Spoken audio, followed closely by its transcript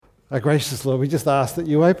Our gracious Lord, we just ask that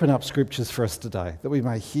you open up scriptures for us today, that we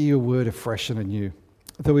may hear your word afresh and anew,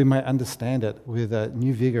 that we may understand it with a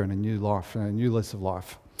new vigour and a new life and a new lease of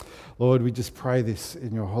life. Lord, we just pray this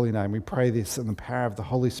in your holy name. We pray this in the power of the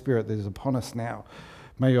Holy Spirit that is upon us now.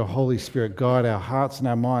 May your Holy Spirit guide our hearts and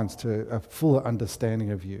our minds to a fuller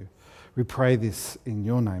understanding of you. We pray this in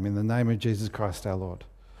your name, in the name of Jesus Christ our Lord.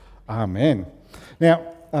 Amen.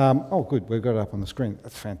 Now, oh good, we've got it up on the screen.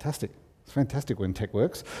 That's fantastic. It's fantastic when tech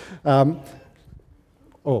works.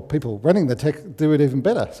 Or people running the tech do it even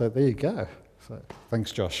better. So there you go. So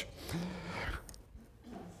thanks, Josh.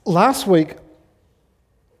 Last week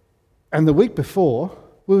and the week before,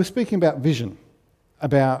 we were speaking about vision,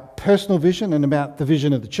 about personal vision and about the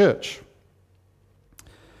vision of the church.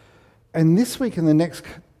 And this week and the next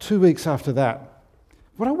 2 weeks after that,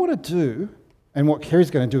 what I want to do, and what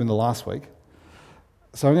Kerry's going to do in the last week,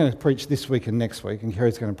 so I'm going to preach this week and next week, and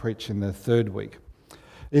Kerry's going to preach in the third week,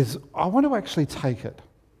 is I want to actually take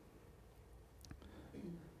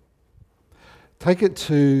it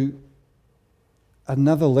to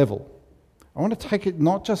another level. I want to take it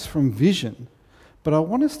not just from vision, but I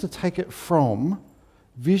want us to take it from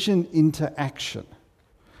vision into action,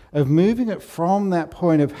 of moving it from that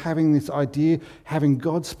point of having this idea, having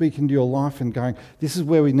God speak into your life and going, this is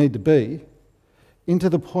where we need to be, into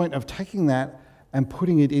the point of taking that and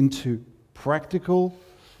putting it into practical,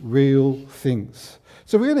 real things.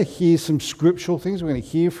 So we're going to hear some scriptural things. We're going to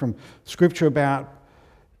hear from Scripture about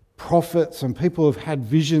prophets and people who've had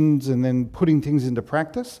visions and then putting things into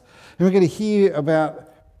practice. And we're going to hear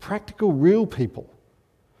about practical, real people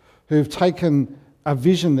who've taken a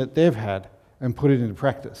vision that they've had and put it into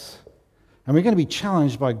practice. And we're going to be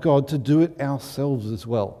challenged by God to do it ourselves as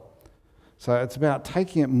well. So it's about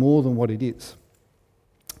taking it more than what it is.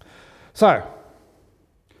 So,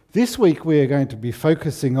 this week we are going to be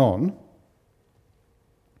focusing on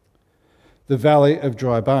the Valley of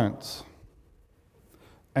Dry Bones,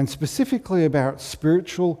 and specifically about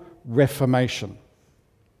spiritual reformation.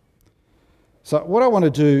 So what I want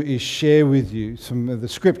to do is share with you some of the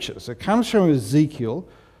scriptures. It comes from Ezekiel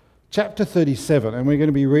chapter 37, and we're going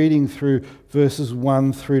to be reading through verses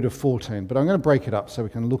 1 through to 14, but I'm going to break it up so we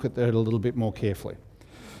can look at that a little bit more carefully.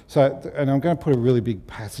 So, and I'm going to put a really big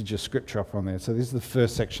passage of scripture up on there. So this is the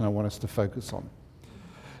first section I want us to focus on.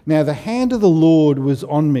 Now the hand of the Lord was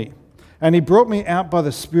on me, and he brought me out by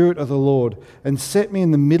the Spirit of the Lord and set me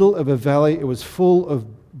in the middle of a valley. It was full of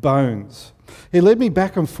bones. He led me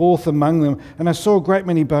back and forth among them, and I saw a great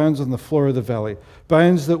many bones on the floor of the valley,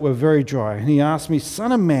 bones that were very dry. And he asked me,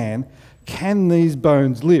 Son of man, can these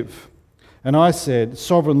bones live? And I said,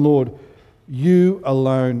 Sovereign Lord, you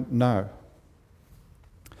alone know.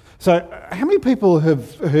 So how many people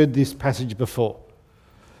have heard this passage before?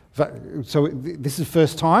 So this is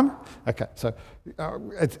first time? Okay, so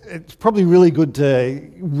it's probably really good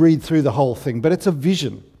to read through the whole thing, but it's a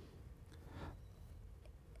vision.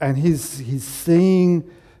 And he's seeing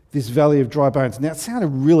this valley of dry bones. Now, it sounded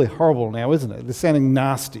really horrible now, isn't it? It's sounding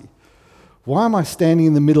nasty. Why am I standing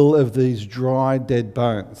in the middle of these dry, dead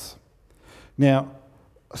bones? Now,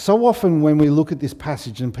 so often when we look at this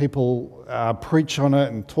passage and people preach on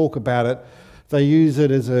it and talk about it, they use it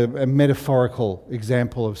as a metaphorical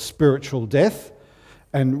example of spiritual death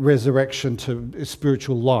and resurrection to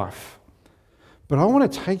spiritual life. But I want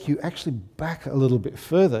to take you actually back a little bit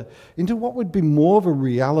further into what would be more of a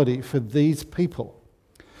reality for these people.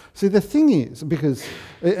 See, the thing is, because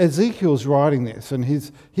Ezekiel's writing this and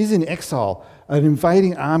he's in exile, an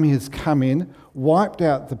invading army has come in, wiped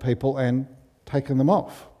out the people and taken them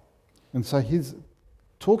off. And so he's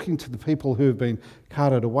talking to the people who have been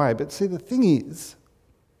carted away. But see, the thing is,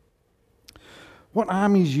 what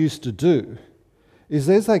armies used to do is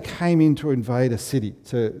as they came in to invade a city,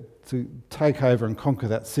 to take over and conquer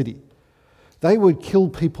that city, they would kill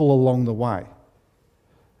people along the way.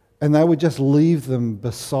 And they would just leave them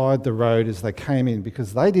beside the road as they came in,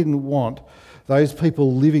 because they didn't want those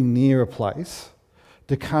people living near a place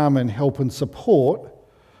to come and help and support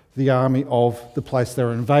the army of the place they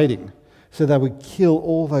were invading. So they would kill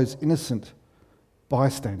all those innocent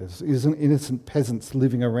bystanders, innocent peasants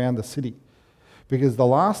living around the city. Because the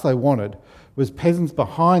last they wanted was peasants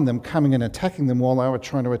behind them coming and attacking them while they were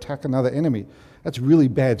trying to attack another enemy. That's really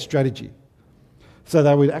bad strategy. So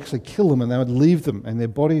they would actually kill them and they would leave them, and their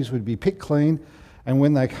bodies would be picked clean, and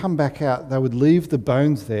when they come back out, they would leave the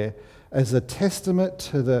bones there as a testament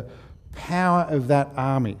to the power of that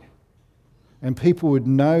army. And people would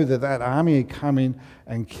know that that army had come in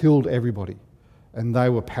and killed everybody, and they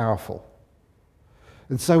were powerful.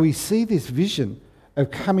 And so we see this vision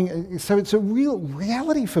of coming, so it's a real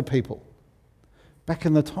reality for people. back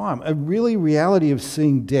in the time. A really reality of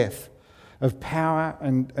seeing death, of power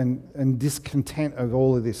and discontent of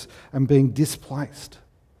all of this and being displaced.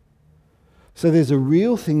 So there's a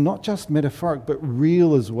real thing, not just metaphoric, but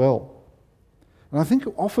real as well. And I think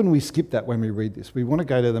often we skip that when we read this. We want to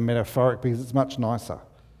go to the metaphoric because it's much nicer.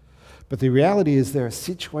 But the reality is there are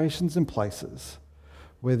situations and places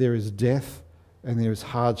where there is death and there is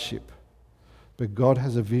hardship. But God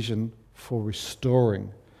has a vision for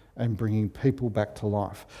restoring and bringing people back to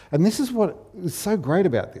life. And this is what is so great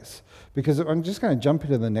about this, because I'm just going to jump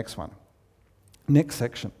into the next one, next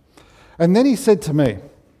section. And then he said to me,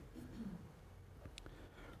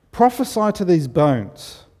 prophesy to these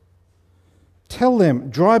bones. Tell them,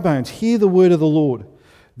 dry bones, hear the word of the Lord.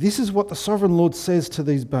 This is what the sovereign Lord says to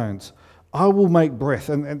these bones. I will make breath.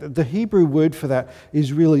 And the Hebrew word for that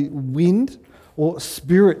is really wind or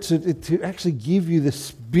spirit, to actually give you the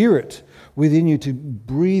spirit within you to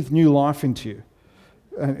breathe new life into you,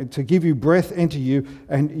 and to give you breath into you,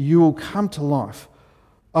 and you will come to life.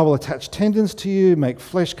 I will attach tendons to you, make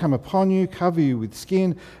flesh come upon you, cover you with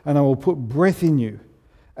skin, and I will put breath in you,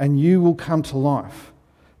 and you will come to life.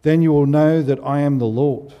 Then you will know that I am the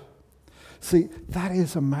Lord. See, that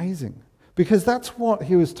is amazing, because that's what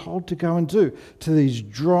he was told to go and do to these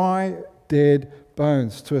dry, dead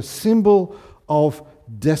bones, to a symbol of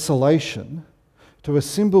desolation, to a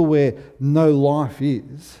symbol where no life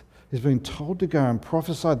is. He's been told to go and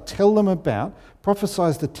prophesy,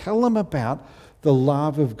 prophesies to tell them about the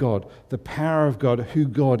love of God, the power of God, who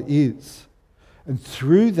God is. And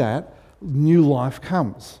through that, new life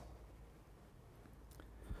comes.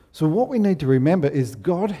 So what we need to remember is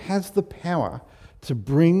God has the power to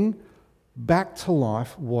bring back to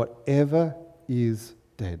life whatever is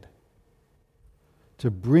dead. To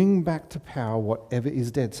bring back to power whatever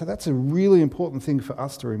is dead. So that's a really important thing for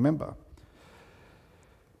us to remember.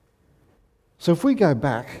 So if we go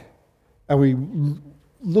back and we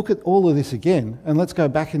look at all of this again, and let's go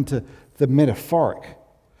back into the metaphoric,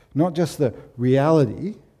 not just the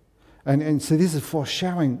reality. And so this is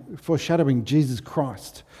foreshadowing Jesus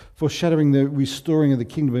Christ, foreshadowing the restoring of the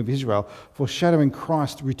kingdom of Israel, foreshadowing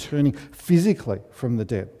Christ returning physically from the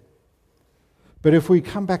dead. But if we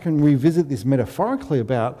come back and revisit this metaphorically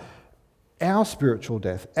about our spiritual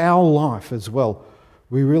death, our life as well,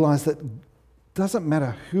 we realize that it doesn't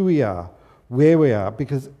matter who we are, where we are,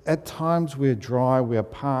 because at times we're dry, we're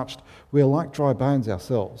parched, we're like dry bones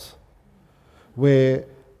ourselves, where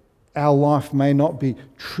our life may not be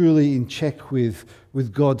truly in check with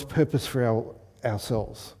God's purpose for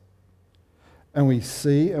ourselves. And we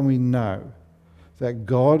see and we know that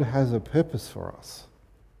God has a purpose for us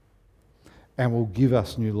and will give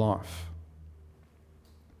us new life.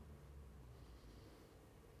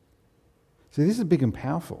 See, this is big and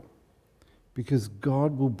powerful, because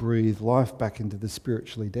God will breathe life back into the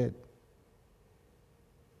spiritually dead.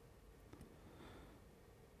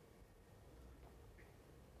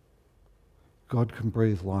 God can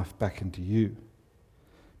breathe life back into you.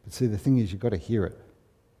 But see, the thing is, you've got to hear it.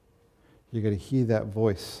 You've got to hear that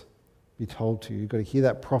voice be told to you. You've got to hear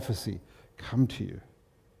that prophecy come to you.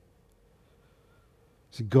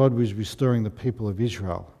 See, God was restoring the people of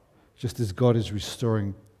Israel, just as God is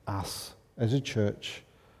restoring us as a church,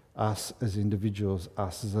 us as individuals,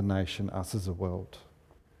 us as a nation, us as a world.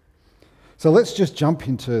 So let's just jump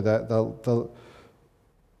into that,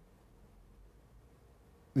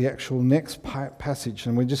 the actual next passage,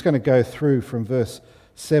 and we're just going to go through from verse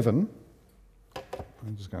 7.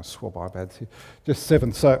 I'm just going to swap iPads here. Just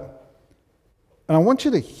 7. So, and I want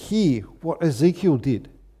you to hear what Ezekiel did.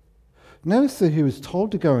 Notice that he was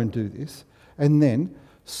told to go and do this, and then,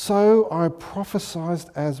 so I prophesied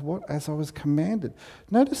as what? As I was commanded.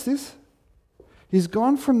 Notice this. He's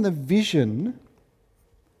gone from the vision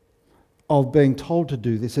of being told to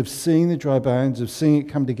do this, of seeing the dry bones, of seeing it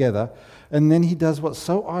come together, and then he does what?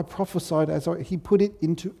 So I prophesied he put it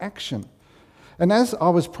into action. And as I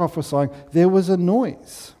was prophesying, there was a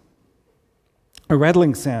noise, a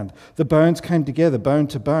rattling sound. The bones came together, bone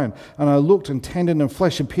to bone. And I looked, and tendon and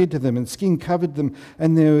flesh appeared to them, and skin covered them,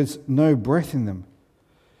 and there was no breath in them.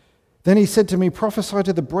 Then he said to me, prophesy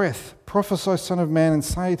to the breath, prophesy, Son of Man, and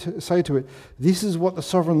say to it, this is what the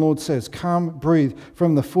sovereign Lord says, come, breathe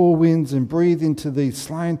from the four winds, and breathe into these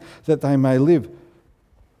slain, that they may live.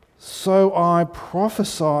 So I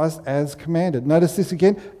prophesied as commanded. Notice this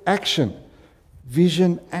again, action,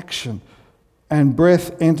 vision, action. And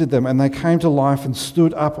breath entered them, and they came to life and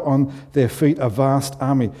stood up on their feet, a vast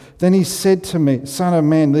army. Then he said to me, Son of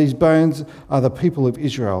man, these bones are the people of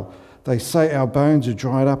Israel. They say our bones are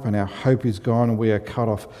dried up and our hope is gone and we are cut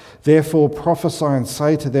off. Therefore prophesy and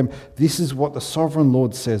say to them, this is what the sovereign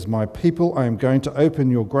Lord says. My people, I am going to open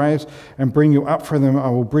your graves and bring you up from them. I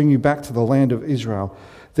will bring you back to the land of Israel.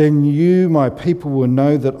 Then you, my people, will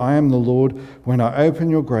know that I am the Lord when I open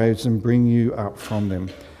your graves and bring you up from them.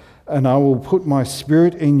 And I will put my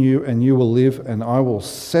spirit in you and you will live, and I will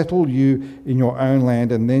settle you in your own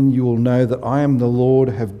land, and then you will know that I am the Lord,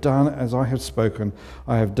 have done as I have spoken.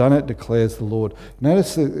 I have done it, declares the Lord.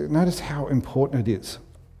 Notice how important it is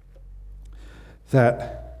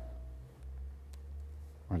that...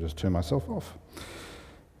 I just turned myself off.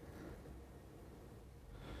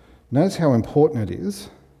 Notice how important it is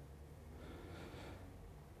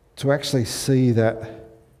to actually see that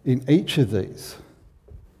in each of these,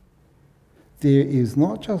 there is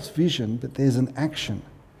not just vision, but there's an action,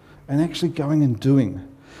 and actually going and doing.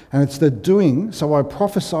 And it's the doing, so I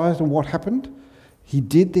prophesied, and what happened? He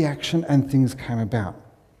did the action and things came about.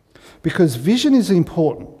 Because vision is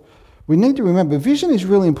important. We need to remember, vision is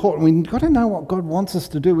really important. We've got to know what God wants us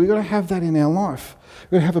to do. We've got to have that in our life.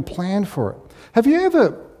 We've got to have a plan for it. Have you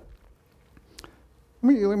ever...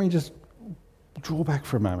 Let me just draw back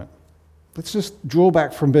for a moment. Let's just draw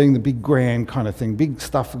back from being the big grand kind of thing, big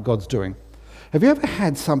stuff that God's doing. Have you ever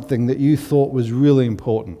had something that you thought was really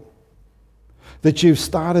important? That you've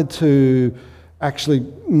started to actually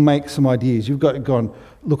make some ideas. You've gone,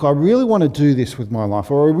 look, I really want to do this with my life,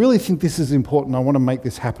 or I really think this is important, I want to make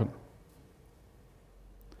this happen.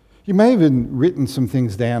 You may have even written some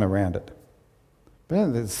things down around it.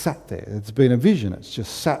 But it's sat there. It's been a vision. It's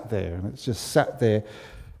just sat there, and it's just sat there.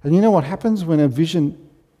 And you know what happens when a vision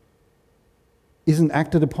isn't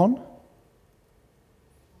acted upon?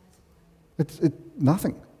 It's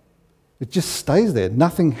nothing. It just stays there.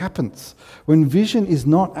 Nothing happens. When vision is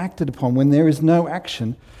not acted upon, when there is no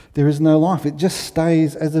action, there is no life. It just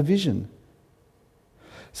stays as a vision.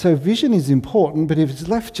 So vision is important, but if it's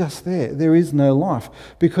left just there, there is no life,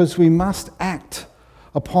 because we must act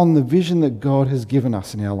upon the vision that God has given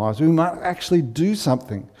us in our lives. We must actually do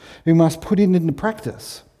something. We must put it into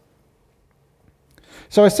practice.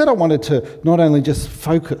 So I said I wanted to not only just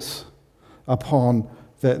focus upon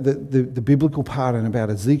the biblical part and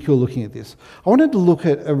about Ezekiel looking at this. I wanted to look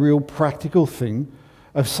at a real practical thing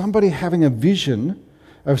of somebody having a vision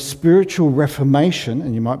of spiritual reformation,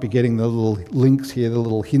 and you might be getting the little links here, the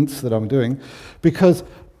little hints that I'm doing, because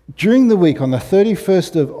during the week on the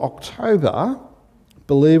 31st of October,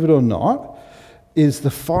 believe it or not, is the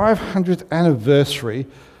 500th anniversary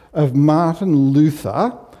of Martin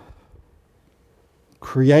Luther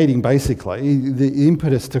creating, basically, the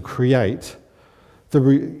impetus to create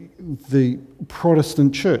the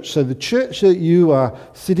Protestant church. So the church that you are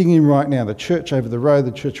sitting in right now, the church over the road,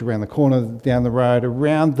 the church around the corner, down the road,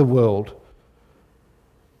 around the world,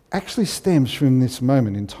 actually stems from this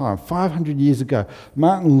moment in time. 500 years ago,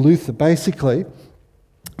 Martin Luther basically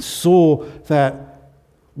saw that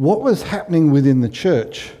what was happening within the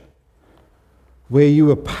church, where you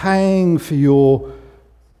were paying for your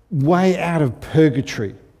way out of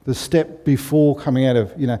purgatory, the step before coming out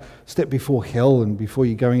of, step before hell and before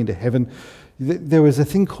you're going into heaven, there was a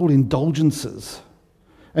thing called indulgences.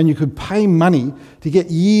 And you could pay money to get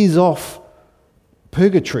years off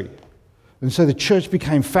purgatory. And so the church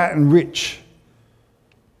became fat and rich.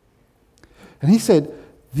 And he said,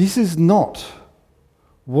 this is not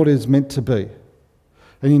what is meant to be.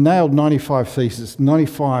 And he nailed 95 theses,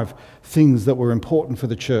 95 things that were important for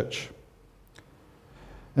the church.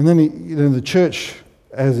 And then the church,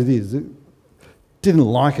 as it is, it didn't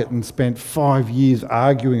like it and spent 5 years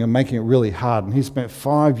arguing and making it really hard. And he spent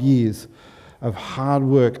 5 years of hard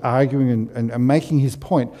work arguing and making his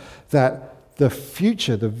point that the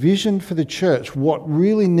future, the vision for the church, what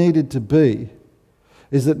really needed to be,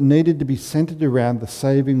 is it needed to be centered around the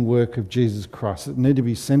saving work of Jesus Christ. It needed to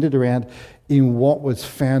be centered around in what was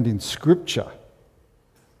found in Scripture.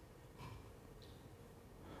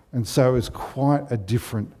 And so it was quite a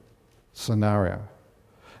different scenario.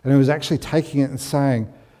 And it was actually taking it and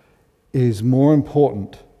saying, it is more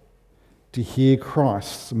important to hear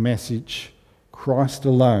Christ's message, Christ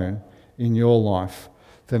alone, in your life,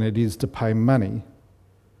 than it is to pay money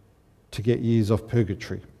to get years off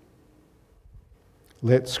purgatory.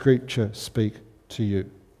 Let Scripture speak to you.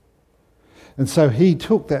 And so he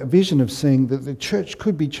took that vision of seeing that the church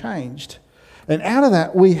could be changed. And out of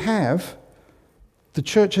that, we have the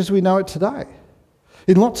church as we know it today.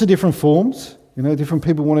 In lots of different forms. Different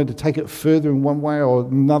people wanted to take it further in one way or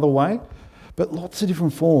another way. But lots of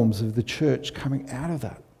different forms of the church coming out of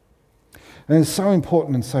that. And it's so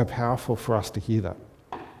important and so powerful for us to hear that.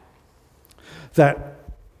 That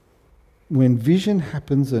when vision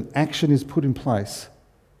happens and action is put in place,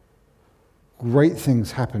 great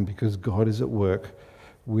things happen because God is at work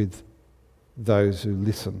with those who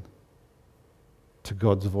listen to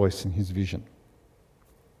God's voice in his vision.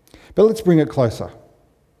 But let's bring it closer.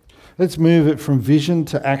 Let's move it from vision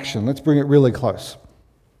to action. Let's bring it really close.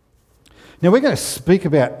 Now we're going to speak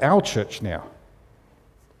about our church now.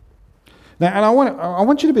 And I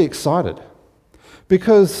want you to be excited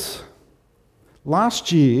because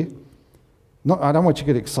last year, I don't want you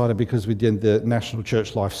to get excited because we did the National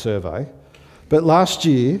Church Life Survey, but last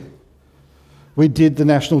year we did the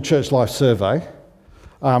National Church Life Survey,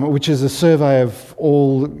 which is a survey of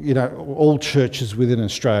all churches within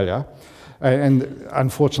Australia. And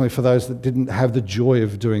unfortunately, for those that didn't have the joy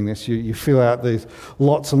of doing this, you fill out these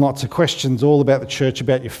lots and lots of questions all about the church,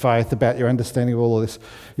 about your faith, about your understanding of all of this.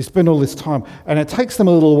 You spend all this time, and it takes them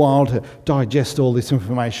a little while to digest all this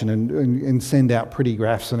information and send out pretty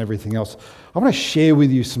graphs and everything else. I want to share with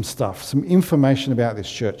you some stuff, some information about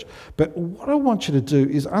this church. But what I want you to do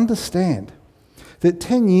is understand that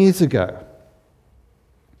 10 years ago,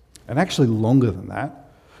 and actually longer than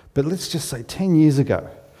that, but let's just say 10 years ago,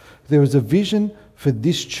 there was a vision for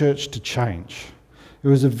this church to change.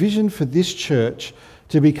 There was a vision for this church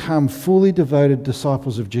to become fully devoted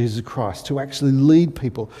disciples of Jesus Christ, to actually lead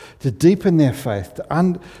people, to deepen their faith,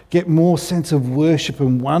 to get more sense of worship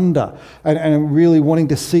and wonder, and really wanting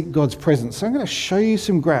to seek God's presence. So I'm going to show you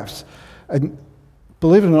some graphs. And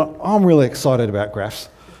believe it or not, I'm really excited about graphs.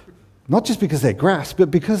 Not just because they're graphs, but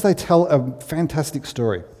because they tell a fantastic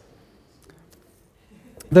story.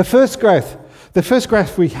 The first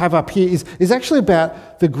graph we have up here is actually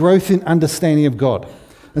about the growth in understanding of God.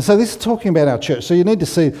 And so this is talking about our church. So you need to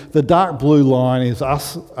see the dark blue line is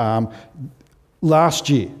us last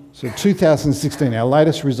year. So 2016, our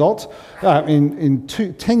latest results.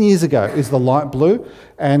 10 years ago is the light blue,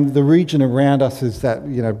 and the region around us is that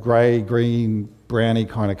grey, green, browny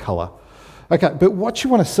kind of colour. Okay, but what you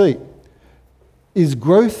want to see is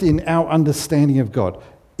growth in our understanding of God.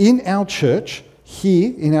 In our church,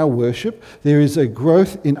 here in our worship, there is a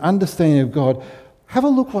growth in understanding of God. Have a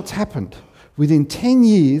look what's happened. Within 10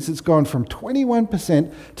 years, it's gone from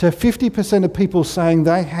 21% to 50% of people saying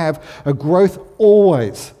they have a growth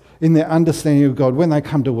always in their understanding of God when they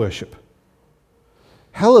come to worship.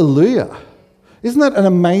 Hallelujah. Isn't that an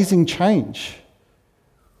amazing change?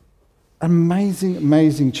 Amazing,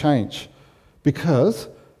 amazing change. Because,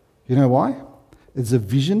 you know why? It's a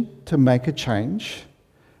vision to make a change.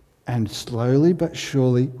 And slowly but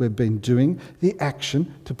surely, we've been doing the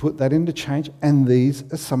action to put that into change, and these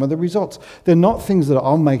are some of the results. They're not things that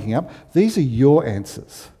I'm making up. These are your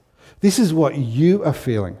answers. This is what you are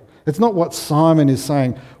feeling. It's not what Simon is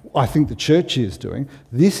saying, I think the church is doing.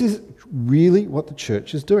 This is really what the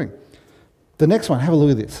church is doing. The next one, have a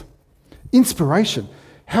look at this. Inspiration.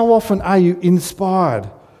 How often are you inspired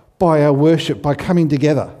by our worship, by coming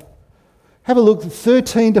together? Have a look,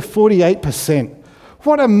 13 to 48%.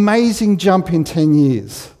 What an amazing jump in 10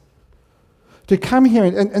 years. To come here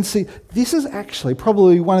and see, this is actually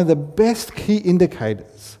probably one of the best key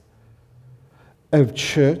indicators of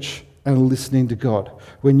church and listening to God.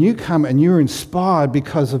 When you come and you're inspired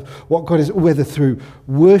because of what God is, whether through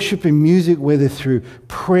worship and music, whether through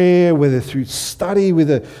prayer, whether through study with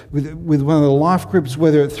one of the life groups,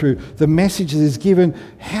 whether it's through the message that is given,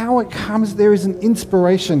 how it comes, there is an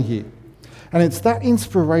inspiration here. And it's that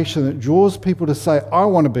inspiration that draws people to say, I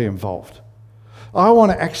want to be involved. I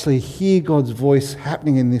want to actually hear God's voice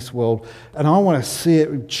happening in this world, and I want to see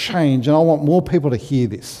it change, and I want more people to hear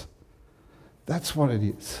this. That's what it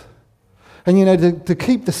is. And to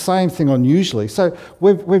keep the same thing on usually, so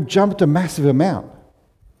we've jumped a massive amount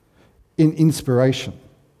in inspiration.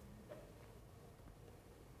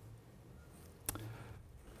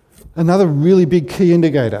 Another really big key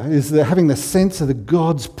indicator is having the sense of the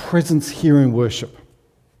God's presence here in worship.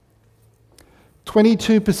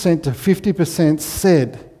 22% to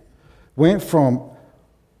 50% went from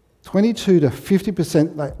 22 to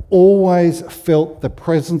 50%, they always felt the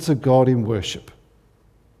presence of God in worship.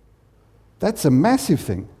 That's a massive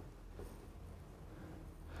thing.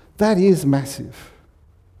 That is massive.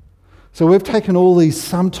 So we've taken all these,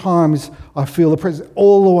 sometimes I feel the presence,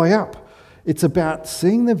 all the way up. It's about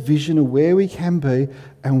seeing the vision of where we can be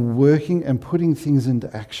and working and putting things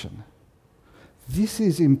into action. This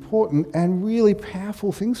is important and really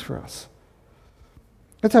powerful things for us.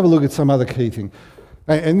 Let's have a look at some other key thing.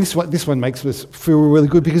 And this one makes us feel really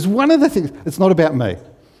good because one of the things, it's not about me.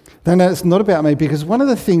 No, it's not about me because one of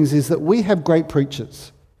the things is that we have great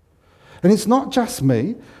preachers. And it's not just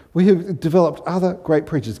me. We have developed other great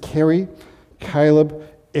preachers. Kerry, Caleb,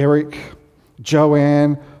 Eric,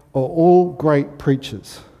 Joanne, are all great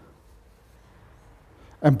preachers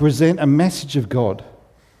and present a message of God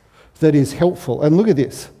that is helpful. And look at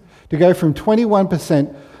this, to go from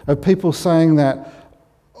 21% of people saying that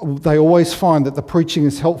they always find that the preaching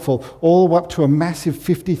is helpful, all the way up to a massive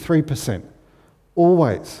 53%.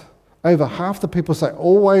 Always. Over half the people say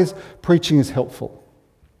always preaching is helpful.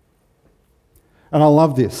 And I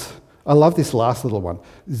love this. I love this last little one.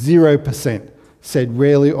 0% said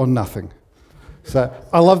rarely or nothing. So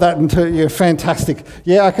I love that. And fantastic.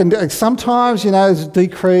 Yeah, I can. Sometimes, it's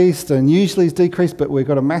decreased, and usually it's decreased, but we've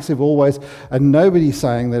got a massive always, and nobody's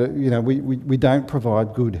saying that we don't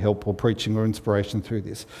provide good help or preaching or inspiration through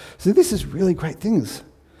this. So this is really great things.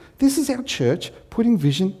 This is our church putting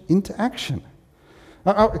vision into action.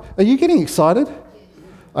 Are you getting excited?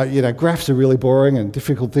 Graphs are really boring and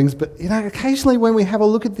difficult things, but occasionally when we have a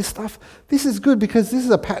look at this stuff, this is good because this is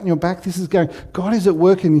a pat on your back. This is going, God is at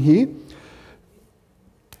work in here.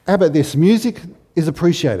 How about this? Music is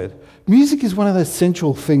appreciated. Music is one of those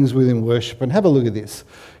central things within worship. And have a look at this.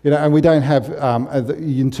 And we don't have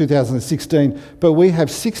in 2016, but we have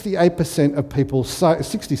 68% of people,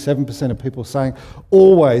 67% of people saying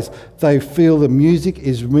always they feel the music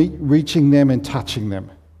is reaching them and touching them.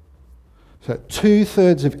 So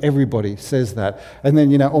 2/3 of everybody says that. And then,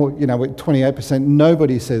 with 28%,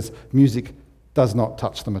 nobody says music does not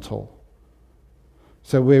touch them at all.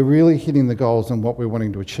 So we're really hitting the goals and what we're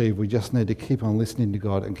wanting to achieve. We just need to keep on listening to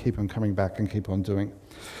God and keep on coming back and keep on doing.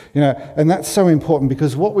 And that's so important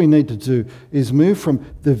because what we need to do is move from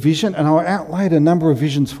the vision, and I outlaid a number of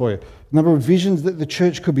visions for you, a number of visions that the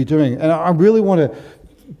church could be doing. And I really want to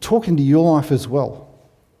talk into your life as well.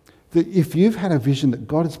 That if you've had a vision that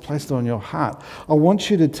God has placed on your heart, I want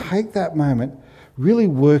you to take that moment, really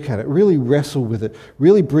work at it, really wrestle with it,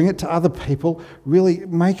 really bring it to other people, really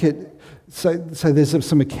make it so there's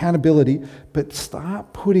some accountability, but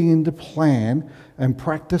start putting into plan and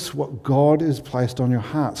practice what God has placed on your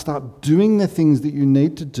heart. Start doing the things that you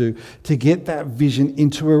need to do to get that vision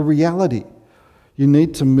into a reality. You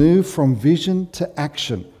need to move from vision to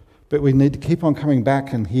action, but we need to keep on coming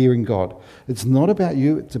back and hearing God. It's not about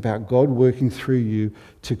you, it's about God working through you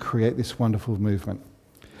to create this wonderful movement.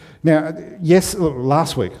 Now,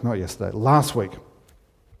 last week,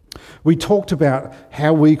 we talked about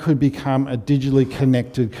how we could become a digitally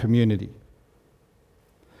connected community.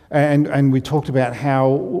 And we talked about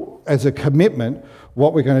how, as a commitment,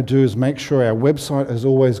 what we're going to do is make sure our website is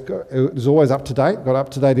always up to date, got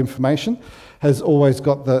up-to-date information, has always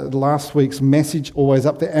got the last week's message always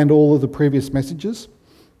up there and all of the previous messages.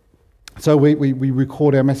 So we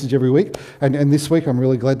record our message every week. And this week, I'm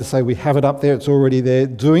really glad to say we have it up there. It's already there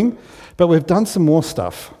doing. But we've done some more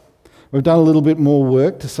stuff. We've done a little bit more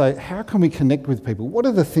work to say, how can we connect with people? What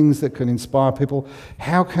are the things that can inspire people?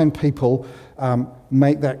 How can people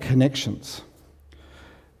make that connections?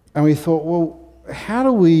 And we thought, well, how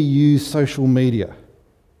do we use social media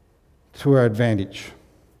to our advantage?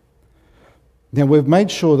 Now, we've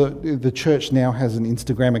made sure that the church now has an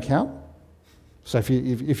Instagram account. So if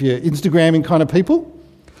you're Instagramming kind of people,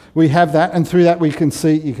 we have that, and through that you can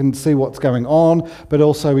see what's going on, but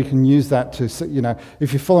also we can use that to,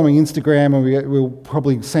 if you're following Instagram, and we'll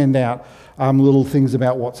probably send out little things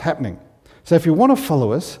about what's happening. So if you want to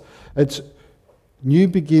follow us, it's New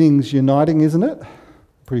Beginnings Uniting, isn't it?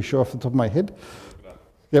 Pretty sure off the top of my head.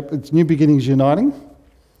 Yep, it's New Beginnings Uniting.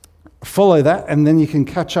 Follow that, and then you can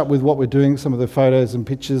catch up with what we're doing, some of the photos and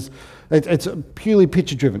pictures. It's purely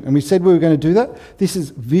picture-driven, and we said we were going to do that. This is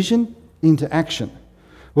vision into action.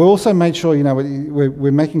 We also made sure,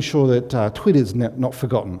 we're making sure that Twitter's not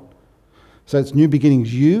forgotten. So it's New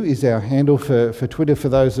Beginnings U is our handle for Twitter for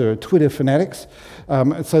those that are Twitter fanatics,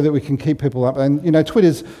 so that we can keep people up. And,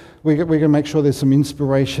 Twitter's, we're going to make sure there's some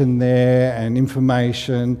inspiration there and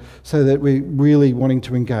information so that we're really wanting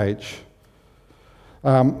to engage.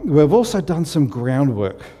 We've also done some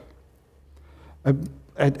groundwork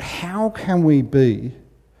at how can we be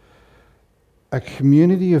a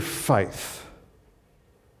community of faith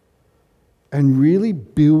and really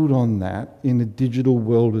build on that in the digital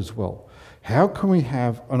world as well. How can we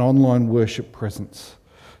have an online worship presence?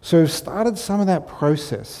 So we've started some of that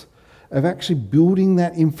process of actually building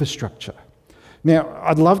that infrastructure. Now,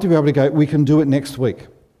 I'd love to be able to go, we can do it next week.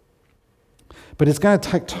 But it's going to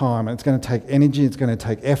take time, and it's going to take energy, it's going to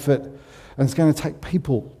take effort, and it's going to take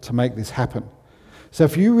people to make this happen. So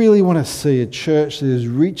if you really want to see a church that is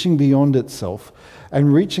reaching beyond itself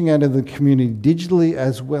and reaching out of the community digitally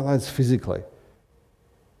as well as physically,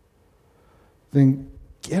 then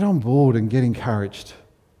get on board and get encouraged.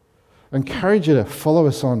 I encourage you to follow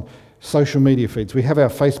us on social media feeds. We have our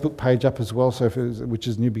Facebook page up as well, which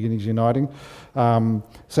is New Beginnings Uniting.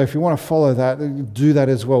 So if you want to follow that, do that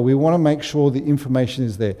as well. We want to make sure the information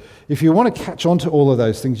is there. If you want to catch on to all of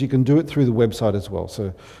those things, you can do it through the website as well.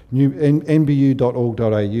 So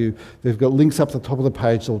nbu.org.au, they've got links up at the top of the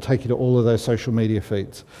page that will take you to all of those social media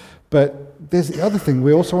feeds. But there's the other thing.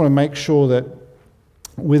 We also want to make sure that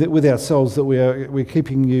with ourselves that we're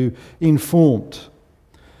keeping you informed.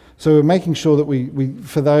 So we're making sure that we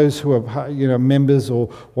for those who are members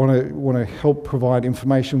or want to help provide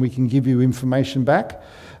information, we can give you information back.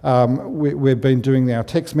 We've been doing our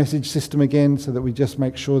text message system again, so that we just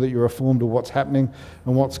make sure that you're informed of what's happening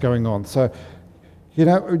and what's going on. So,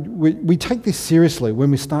 we take this seriously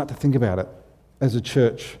when we start to think about it as a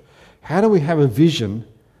church. How do we have a vision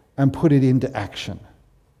and put it into action?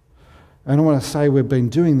 And I want to say we've been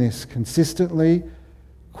doing this consistently,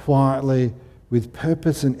 quietly, with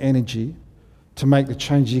purpose and energy to make the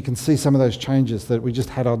changes. You can see some of those changes that we just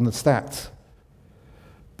had on the stats.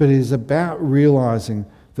 But it is about realising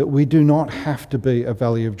that we do not have to be a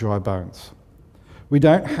valley of dry bones. We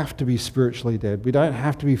don't have to be spiritually dead. We don't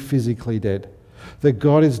have to be physically dead. That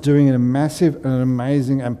God is doing a massive and an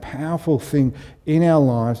amazing and powerful thing in our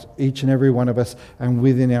lives, each and every one of us, and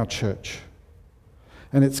within our church.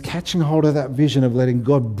 And it's catching hold of that vision of letting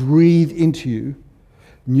God breathe into you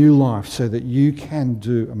new life so that you can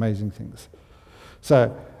do amazing things.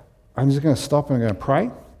 So I'm just going to stop and I'm going to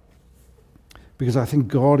pray, because I think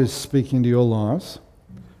God is speaking into your lives,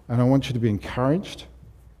 and I want you to be encouraged.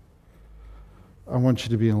 I want you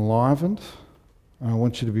to be enlivened, and I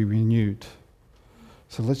want you to be renewed.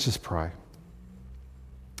 So let's just pray.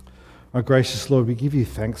 Our gracious Lord, we give you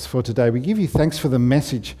thanks for today. We give you thanks for the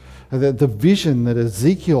message, the vision that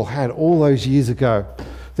Ezekiel had all those years ago,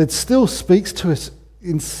 that still speaks to us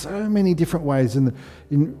in so many different ways, in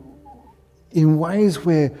ways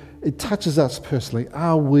where it touches us personally.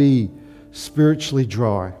 Are we spiritually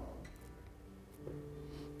dry?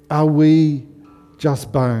 Are we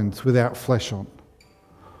just bones without flesh on?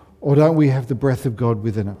 Or don't we have the breath of God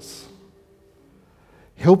within us?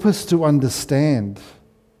 Help us to understand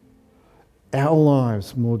our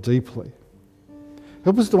lives more deeply.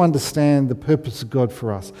 Help us to understand the purpose of God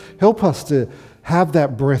for us. Help us to have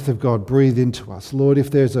that breath of God breathe into us. Lord, if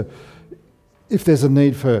there's a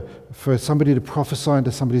need for somebody to prophesy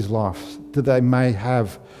into somebody's life, that they may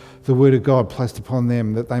have the word of God placed upon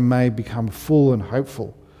them, that they may become full and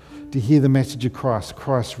hopeful to hear the message of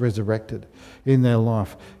Christ resurrected in their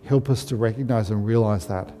life. Help us to recognize and realize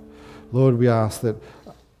that. Lord, we ask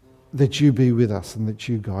that you be with us and that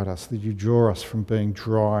you guide us, that you draw us from being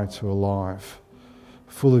dry to alive,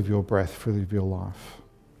 full of your breath, full of your life.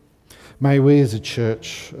 May we as a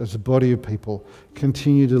church, as a body of people,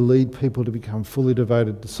 continue to lead people to become fully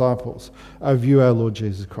devoted disciples of you, our Lord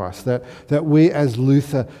Jesus Christ. That we, as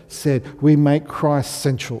Luther said, we make Christ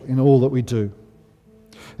central in all that we do.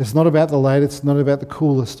 It's not about the latest, it's not about the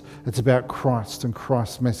coolest, it's about Christ and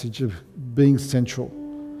Christ's message of being central.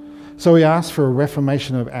 So we ask for a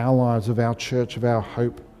reformation of our lives, of our church, of our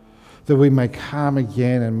hope, that we may come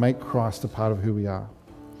again and make Christ a part of who we are.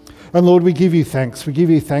 And Lord, we give you thanks. We give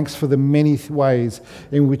you thanks for the many ways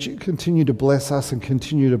in which you continue to bless us and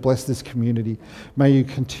continue to bless this community. May you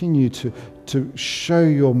continue to show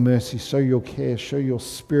your mercy, show your care, show your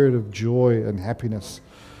spirit of joy and happiness.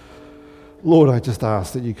 Lord, I just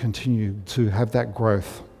ask that you continue to have that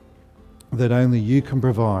growth that only you can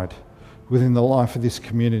provide within the life of this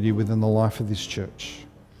community, within the life of this church,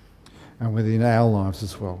 and within our lives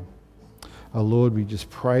as well. Oh Lord, we just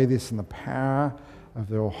pray this in the power of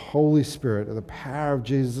the Holy Spirit, of the power of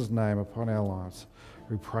Jesus' name upon our lives.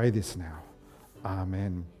 We pray this now.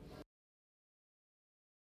 Amen.